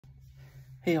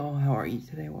Hey all, how are you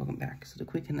today? Welcome back. So the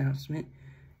quick announcement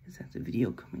is that the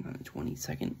video coming on the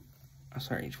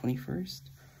 21st,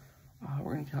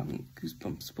 we're going to be having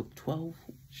Goosebumps Book 12,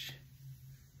 which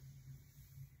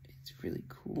it's really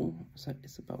cool. So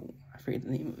it's about, I forget the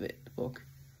name of it, the book,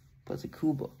 but it's a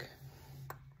cool book.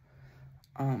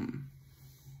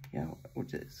 Yeah,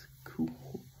 which is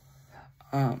cool.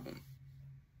 And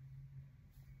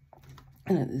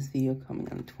this video coming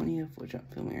on the 20th, which I'm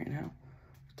filming right now.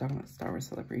 We're talking about Star Wars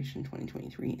Celebration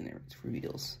 2023 and its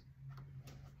reveals.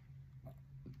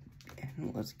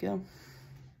 And let's go.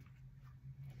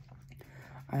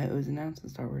 It was announced in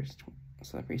Star Wars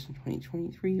Celebration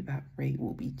 2023 that Rey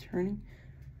will be turning,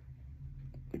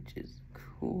 which is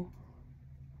cool.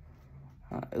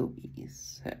 It will be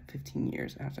set 15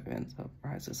 years after events of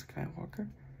Rise of Skywalker,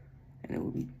 and it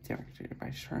will be directed by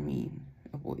Sharmeen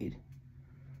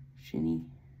Obaid-Chinoy,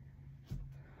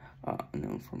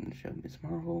 known from the show Ms.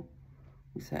 Marvel.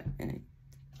 We set in a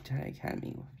Jedi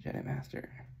Academy with Jedi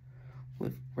Master,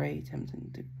 with Rey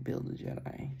attempting to build the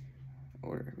Jedi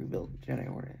Order, rebuild the Jedi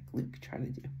Order like Luke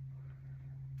tried to do.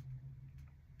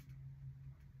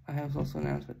 I was also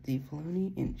announced that Dave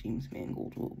Filoni and James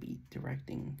Mangold will be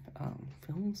directing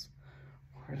films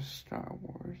for Star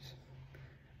Wars.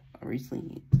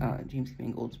 Recently, James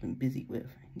Mangold's been busy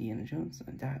with Indiana Jones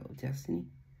and Dial of Destiny,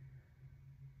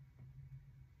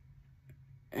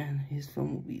 and his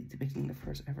film will be depicting the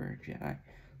first ever Jedi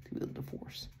to wield the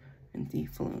Force. And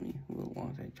Dave Filoni, who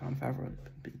alongside Jon Favreau, has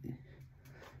been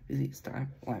busy with Star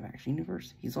live action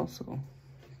universe. He's also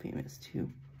famous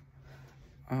too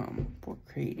for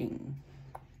creating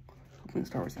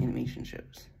Star Wars animation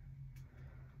shows.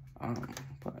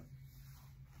 But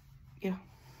yeah,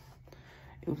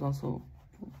 it was also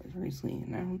recently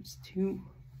announced too.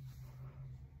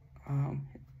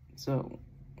 So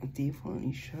Dave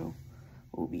Filoni's show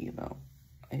will be about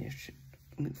a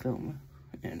new film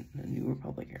in the New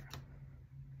Republic era,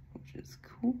 which is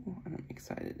cool, and I'm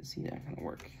excited to see that kind of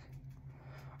work.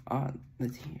 The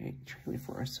trailer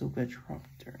for Ahsoka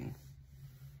dropped during,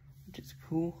 which is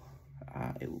cool.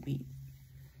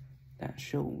 That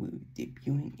show will be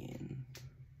debuting in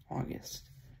August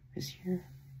this year,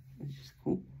 which is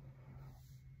cool.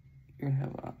 You're gonna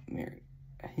have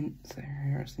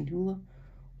Hera Syndulla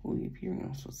will be appearing, and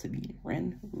also Sabine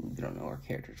Wren, who we don't know are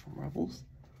characters from Rebels,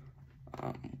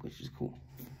 which is cool.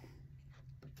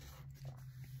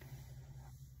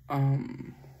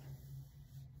 And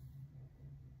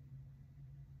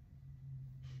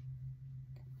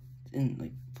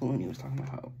like Filoni was talking about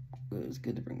how it was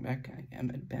good to bring back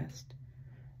Ahmed Best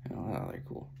and all that other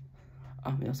cool.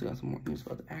 We also got some more news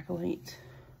about the Acolyte.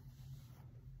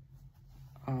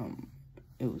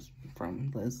 It was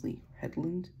from Leslie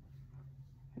Headland,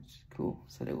 which is cool.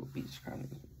 Said it will be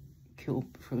described as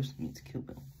Frozen meets Kill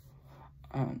Bill.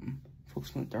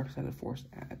 Focused on the dark side of the Force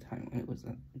at a time when it was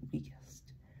at the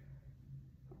weakest.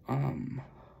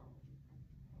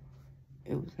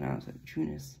 It was announced that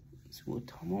Joonas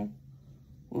Suotamo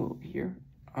will appear,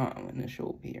 and the show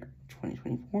will be here in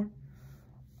 2024.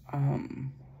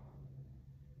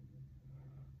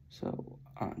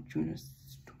 Joonas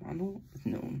Suotamo is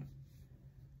known,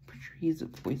 portrays a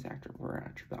voice actor for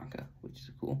Chewbacca, which is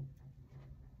cool.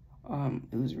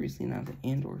 It was recently announced that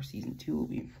Andor Season 2 will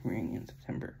be premiering in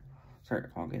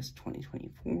August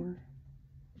 2024.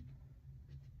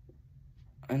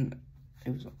 And it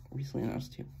was recently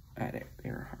announced too that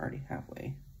they're already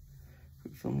halfway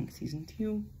through filming Season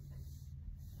 2.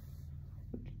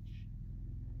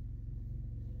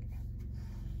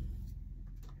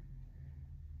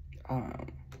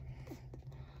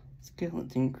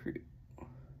 Skeleton Crew.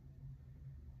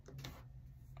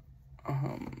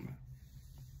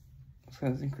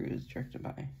 Skeleton Crew is directed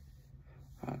by,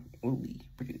 will be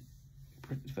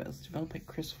developed by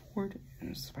Chris Ford,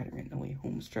 and Spider-Man No Way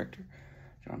Home's director,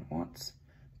 John Watts.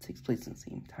 It takes place in the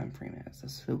same time frame as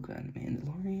Ahsoka and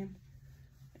Mandalorian.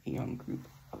 A young group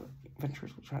of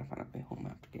adventurers will try to find a way home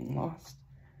after getting lost.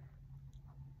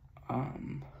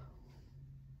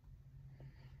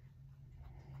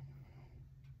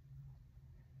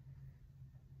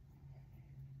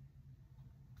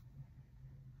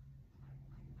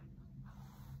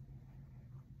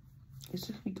 It's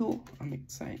just be cool. I'm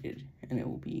excited, and it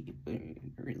will be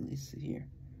released this year.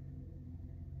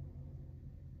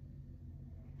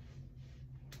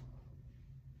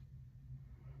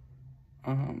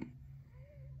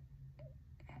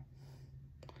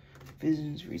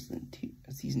 Visions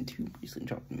Season 2 recently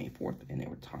dropped on May 4th, and they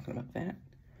were talking about that,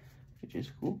 which is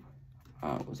cool.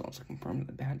 It was also confirmed that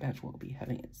The Bad Batch will be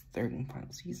having its third and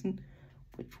final season,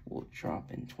 which will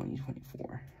drop in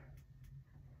 2024.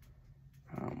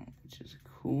 Which is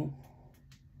cool.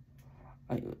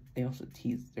 They also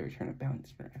teased the return of Bounty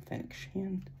Hunter Fennec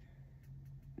Shand,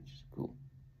 which is cool.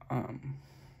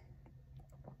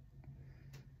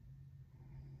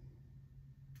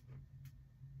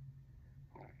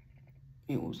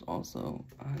 It was also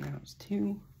announced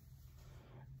too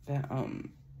that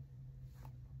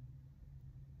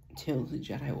Tales of the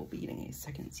Jedi will be getting a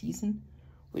second season,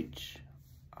 which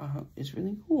is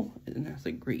really cool, and that's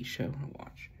a great show to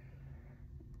watch.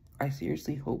 I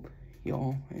seriously hope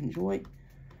y'all enjoy,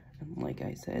 and like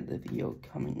I said, the video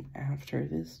coming after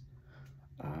this,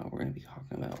 we're going to be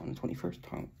talking about on the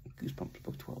 21st, Goosebumps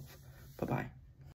Book 12. Bye-bye.